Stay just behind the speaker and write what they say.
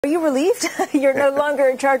Are you relieved? You're no longer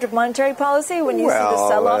in charge of monetary policy when you see the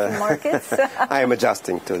sell-off in markets? I am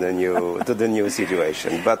adjusting to the new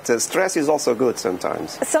situation, but stress is also good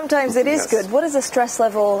sometimes. Sometimes it is good. What is the stress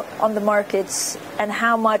level on the markets, and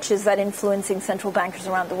how much is that influencing central bankers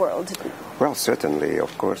around the world? Well, certainly,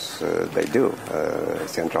 of course, they do.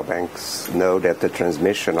 Central banks know that the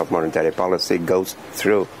transmission of monetary policy goes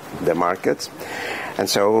through the markets, and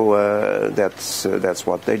so that's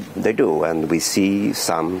what they do. And we see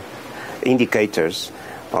some indicators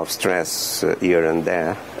of stress here and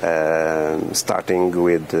there, starting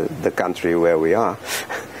with the country where we are.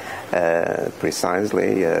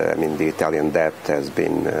 Precisely, I mean, the Italian debt has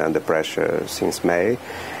been under pressure since May,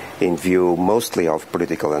 in view mostly of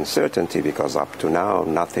political uncertainty, because up to now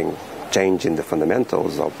nothing changed in the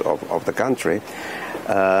fundamentals of the country.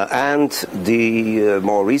 And the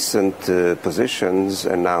more recent positions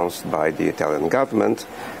announced by the Italian government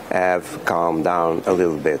have calmed down a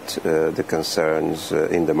little bit the concerns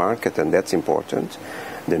in the market, and that's important.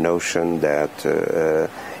 The notion that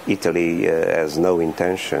Italy has no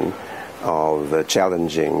intention of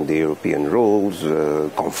challenging the European rules,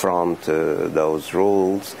 confront those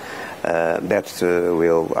rules, that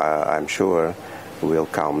will, I'm sure, will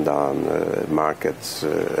calm down markets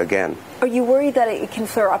again. Are you worried that it can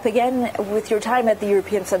flare up again? With your time at the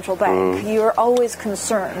European Central Bank, you're always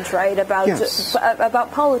concerned, right, about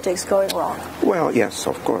about politics going wrong? Well, yes,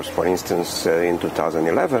 of course. For instance, in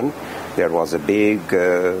 2011, there was a big,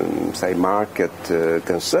 say, market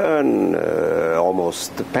concern,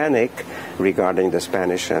 almost panic, regarding the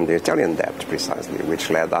Spanish and the Italian debt, precisely,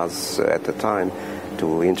 which led us at the time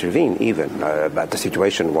to intervene even. But the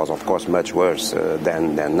situation was, of course, much worse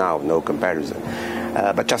than now, no comparison.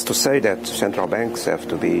 But just to say that central banks have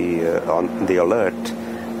to be on the alert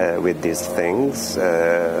with these things.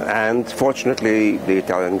 And fortunately, the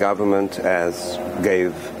Italian government has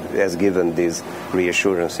given these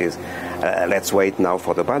reassurances. Let's wait now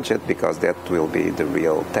for the budget, because that will be the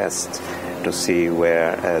real test to see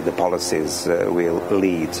where the policies will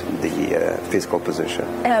lead the fiscal position.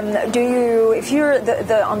 If you're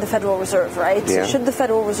on the Federal Reserve, right? Yeah. Should the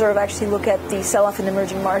Federal Reserve actually look at the sell-off in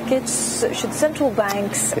emerging markets? Should central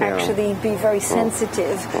banks actually be very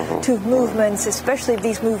sensitive to movements, especially if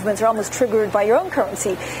these movements are almost triggered by your own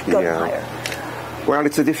currency going higher? Well,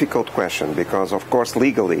 it's a difficult question because, of course,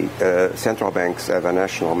 legally, central banks have a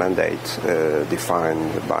national mandate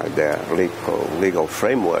defined by their legal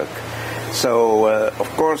framework. So, of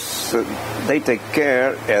course, they take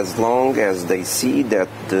care as long as they see that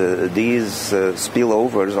these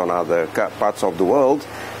spillovers on other parts of the world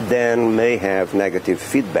then may have negative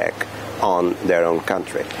feedback on their own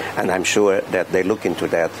country. And I'm sure that they look into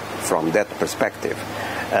that from that perspective.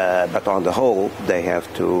 But on the whole, they have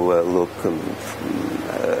to look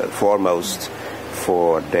foremost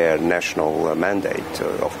for their national mandate,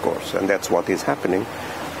 of course. And that's what is happening.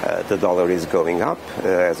 The dollar is going up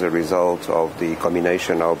as a result of the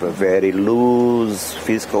combination of a very loose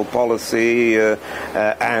fiscal policy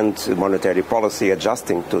and monetary policy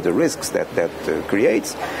adjusting to the risks that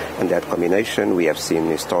creates. And that combination, we have seen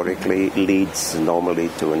historically, leads normally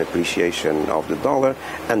to an appreciation of the dollar,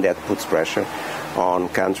 and that puts pressure on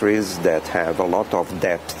countries that have a lot of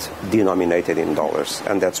debt denominated in dollars.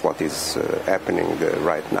 And that's what is happening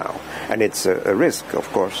right now. And it's a risk,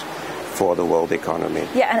 of course, for the world economy.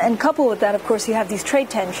 Yeah, and coupled with that, of course, you have these trade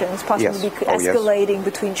tensions possibly escalating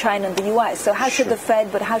between China and the U.S. So how should the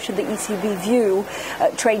Fed, but how should the ECB view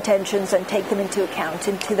trade tensions and take them into account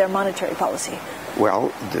into their monetary policy?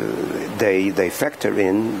 Well, they factor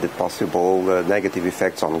in the possible negative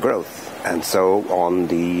effects on growth, and so on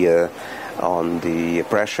the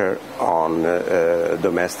pressure on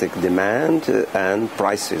domestic demand and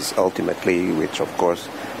prices, ultimately, which, of course,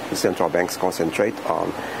 the central banks concentrate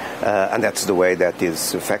on. And that's the way that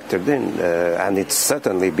is factored in. And it's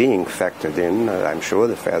certainly being factored in. I'm sure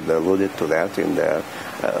the Fed alluded to that in their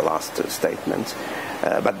last statement.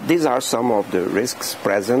 But these are some of the risks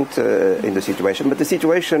present in the situation. But the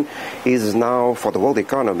situation is now, for the world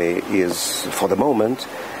economy, for the moment,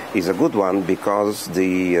 is a good one, because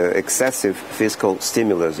the excessive fiscal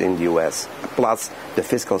stimulus in the U.S. plus the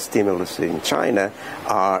fiscal stimulus in China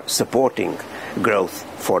are supporting growth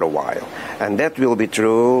for a while. And that will be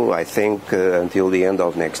true, I think, until the end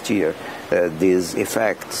of next year, these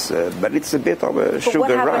effects. But it's a bit of a sugar rush.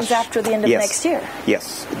 But what happens after the end of next year?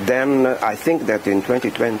 Yes. Then I think that in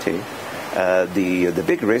 2020, the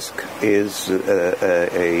big risk is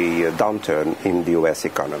a downturn in the U.S.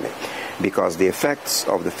 economy, because the effects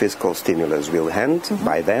of the fiscal stimulus will end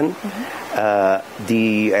by then.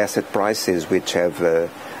 The asset prices, which have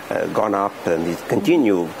gone up and it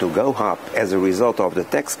continued to go up as a result of the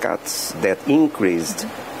tax cuts that increased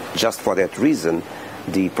just for that reason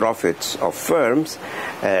the profits of firms,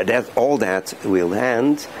 that all that will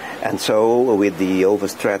end. And so with the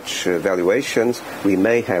overstretched valuations, we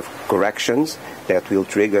may have corrections that will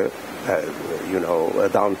trigger a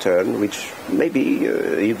downturn, which may be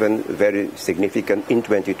even very significant in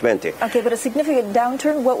 2020. Okay, but a significant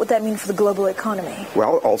downturn, what would that mean for the global economy?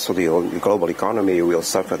 Well, also the global economy will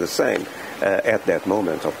suffer the same at that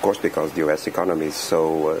moment, of course, because the U.S. economy is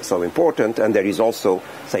so important, and there is also,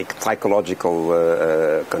 say,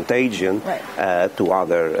 psychological contagion to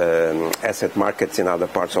other asset markets in other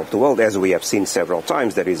parts of the world. As we have seen several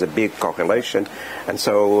times, there is a big correlation, and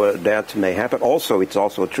so that may happen. Also, it's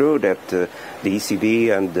also true that the ECB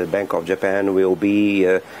and the Bank of Japan will be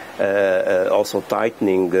also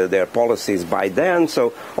tightening their policies by then.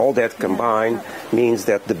 So all that combined means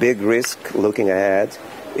that the big risk looking ahead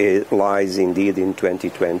lies indeed in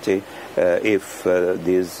 2020 if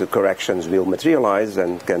these corrections will materialize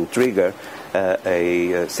and can trigger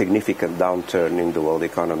a significant downturn in the world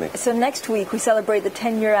economy. So next week we celebrate the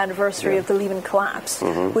 10-year anniversary of the Lehman collapse.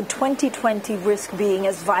 Would 2020 risk being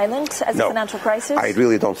as violent as the financial crisis? I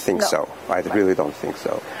really don't think so. I really don't think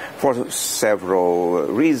so. For several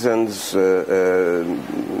reasons,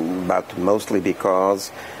 but mostly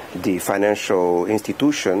because the financial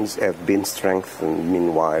institutions have been strengthened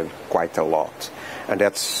meanwhile quite a lot. And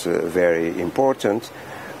that's very important.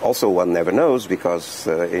 Also, one never knows, because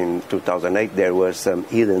in 2008 there were some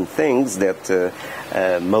hidden things that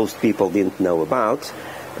most people didn't know about.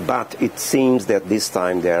 But it seems that this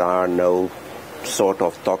time there are no sort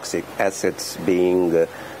of toxic assets being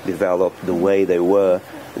developed the way they were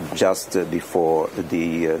just before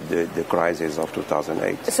the crisis of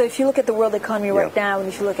 2008. So if you look at the world economy right now, and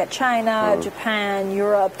if you look at China, Japan,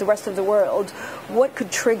 Europe, the rest of the world, what could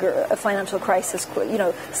trigger a financial crisis,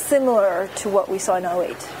 similar to what we saw in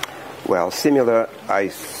 2008? Well, similar, I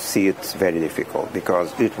see it very difficult,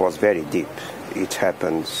 because it was very deep. It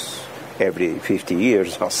happens every 50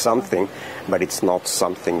 years or something, but it's not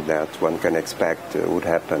something that one can expect would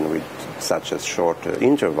happen with such a short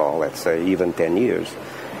interval, let's say even 10 years.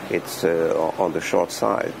 It's on the short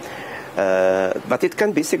side. But it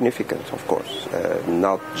can be significant, of course,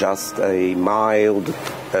 not just a mild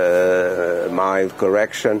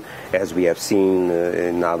correction, as we have seen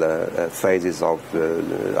in other phases of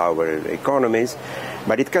our economies.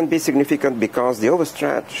 But it can be significant because the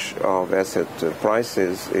overstretch of asset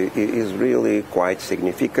prices is really quite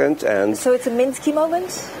significant. And so it's a Minsky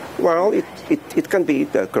moment? Well, it can be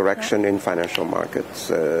the correction in financial markets.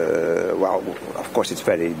 Well, of course, it's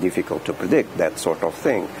very difficult to predict that sort of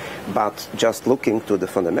thing. But just looking to the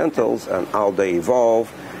fundamentals and how they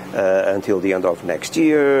evolve until the end of next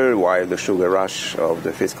year, while the sugar rush of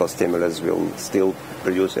the fiscal stimulus will still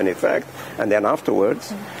produce an effect, and then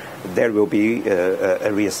afterwards, there will be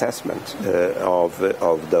a reassessment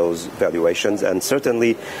of those valuations, and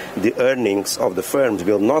certainly the earnings of the firms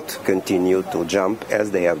will not continue to jump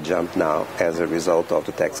as they have jumped now as a result of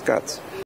the tax cuts.